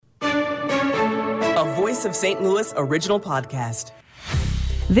Voice of St. Louis original podcast.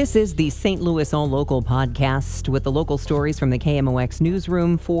 This is the St. Louis All Local podcast with the local stories from the KMOX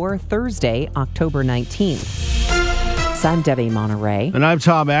newsroom for Thursday, October 19th. I'm Debbie Monterey. And I'm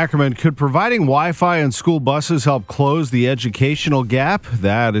Tom Ackerman. Could providing Wi-Fi in school buses help close the educational gap?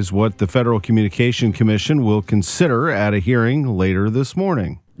 That is what the Federal Communication Commission will consider at a hearing later this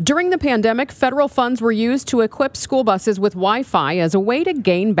morning. During the pandemic, federal funds were used to equip school buses with Wi-Fi as a way to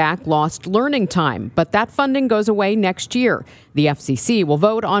gain back lost learning time. But that funding goes away next year. The FCC will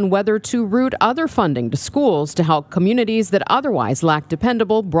vote on whether to route other funding to schools to help communities that otherwise lack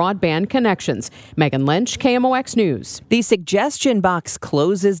dependable broadband connections. Megan Lynch, KMOX News. The suggestion box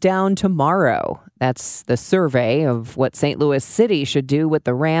closes down tomorrow. That's the survey of what St. Louis City should do with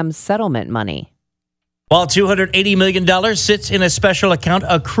the Rams settlement money. While $280 million sits in a special account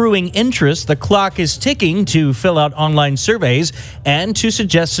accruing interest, the clock is ticking to fill out online surveys and to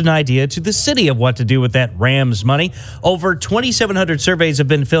suggest an idea to the city of what to do with that Rams money. Over 2,700 surveys have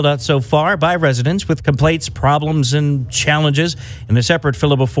been filled out so far by residents with complaints, problems, and challenges. In the separate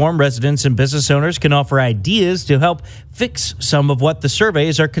fillable form, residents and business owners can offer ideas to help fix some of what the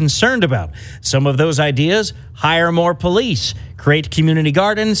surveys are concerned about. Some of those ideas: hire more police, create community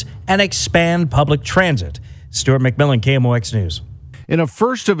gardens, and expand public transit. Stuart McMillan, KMOX News. In a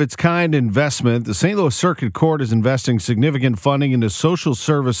first-of-its-kind investment, the St. Louis Circuit Court is investing significant funding into social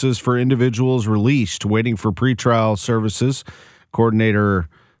services for individuals released, waiting for pretrial services. Coordinator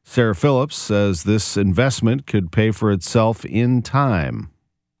Sarah Phillips says this investment could pay for itself in time.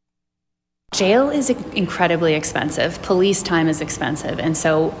 Jail is incredibly expensive. Police time is expensive. And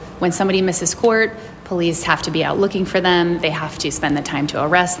so when somebody misses court, police have to be out looking for them. They have to spend the time to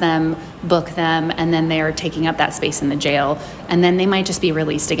arrest them, book them, and then they're taking up that space in the jail. And then they might just be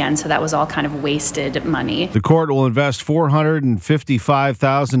released again. So that was all kind of wasted money. The court will invest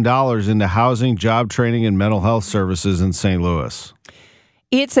 $455,000 into housing, job training, and mental health services in St. Louis.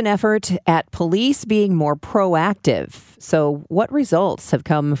 It's an effort at police being more proactive. So what results have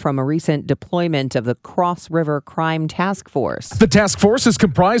come from a recent deployment of the Cross River Crime Task Force? The task force is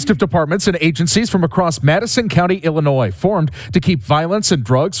comprised of departments and agencies from across Madison County, Illinois, formed to keep violence and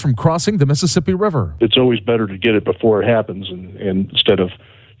drugs from crossing the Mississippi River. It's always better to get it before it happens and instead of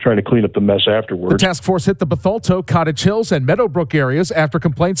trying to clean up the mess afterwards. The task force hit the Bethalto, Cottage Hills, and Meadowbrook areas after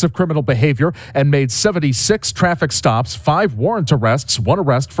complaints of criminal behavior and made 76 traffic stops, 5 warrant arrests, 1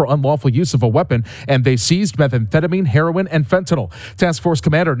 arrest for unlawful use of a weapon, and they seized methamphetamine, heroin, and fentanyl. Task Force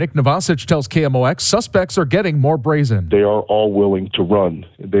Commander Nick Novasic tells KMOX suspects are getting more brazen. They are all willing to run.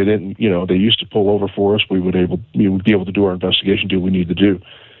 They didn't, they used to pull over for us. We would be able to do our investigation, do what we need to do.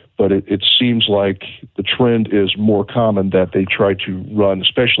 But it seems like the trend is more common that they try to run,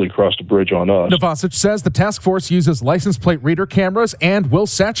 especially across the bridge on us. Novasic says the task force uses license plate reader cameras and will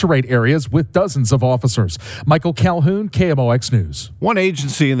saturate areas with dozens of officers. Michael Calhoun, KMOX News. One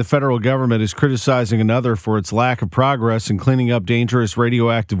agency in the federal government is criticizing another for its lack of progress in cleaning up dangerous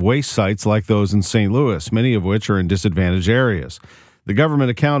radioactive waste sites like those in St. Louis, many of which are in disadvantaged areas. The Government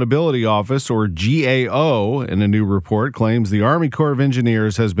Accountability Office, or GAO, in a new report claims the Army Corps of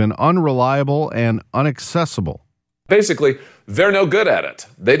Engineers has been unreliable and inaccessible. Basically, they're no good at it.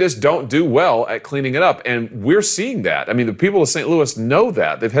 They just don't do well at cleaning it up. And we're seeing that. I mean, the people of St. Louis know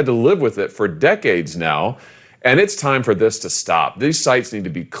that. They've had to live with it for decades now. And it's time for this to stop. These sites need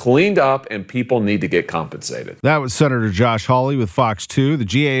to be cleaned up and people need to get compensated. That was Senator Josh Hawley with Fox 2. The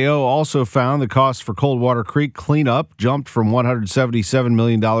GAO also found the cost for Coldwater Creek cleanup jumped from $177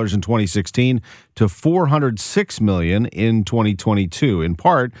 million in 2016 to $406 million in 2022, in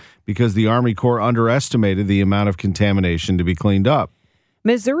part because the Army Corps underestimated the amount of contamination to be cleaned up.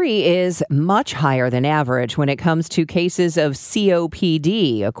 Missouri is much higher than average when it comes to cases of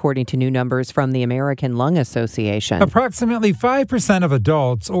COPD, according to new numbers from the American Lung Association. Approximately 5% of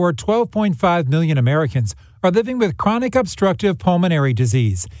adults, or 12.5 million Americans, are living with chronic obstructive pulmonary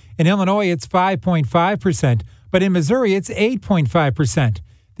disease. In Illinois, it's 5.5%, but in Missouri, it's 8.5%.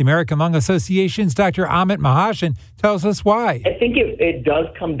 The American Lung Association's Dr. Amit Mahajan tells us why. I think it does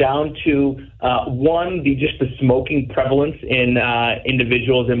come down to, one, the smoking prevalence in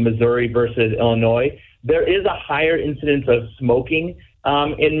individuals in Missouri versus Illinois. There is a higher incidence of smoking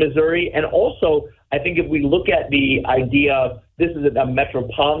in Missouri. And also, I think if we look at the idea of this is a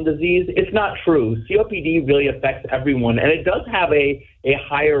metropolitan disease, it's not true. COPD really affects everyone, and it does have a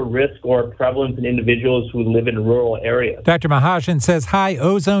higher risk or prevalence in individuals who live in rural areas. Dr. Mahajan says high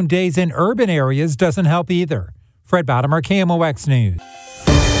ozone days in urban areas doesn't help either. Fred Bottomer, KMOX News.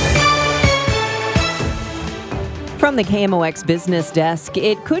 From the KMOX business desk,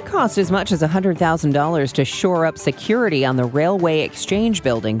 it could cost as much as $100,000 to shore up security on the Railway Exchange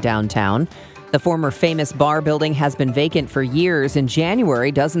building downtown. The former Famous Bar building has been vacant for years. In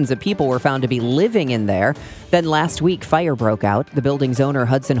January, dozens of people were found to be living in there. Then last week, fire broke out. The building's owner,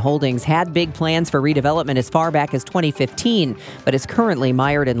 Hudson Holdings, had big plans for redevelopment as far back as 2015, but is currently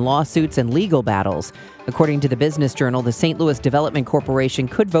mired in lawsuits and legal battles. According to the Business Journal, the St. Louis Development Corporation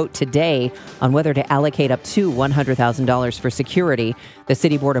could vote today on whether to allocate up to $100,000 for security. The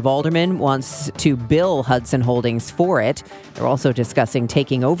City Board of Aldermen wants to bill Hudson Holdings for it. They're also discussing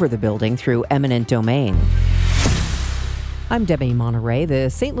taking over the building through eminent domain. I'm Debbie Monterey. The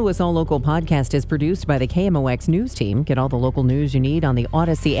St. Louis All Local podcast is produced by the KMOX News Team. Get all the local news you need on the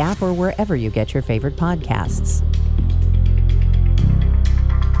Odyssey app or wherever you get your favorite podcasts.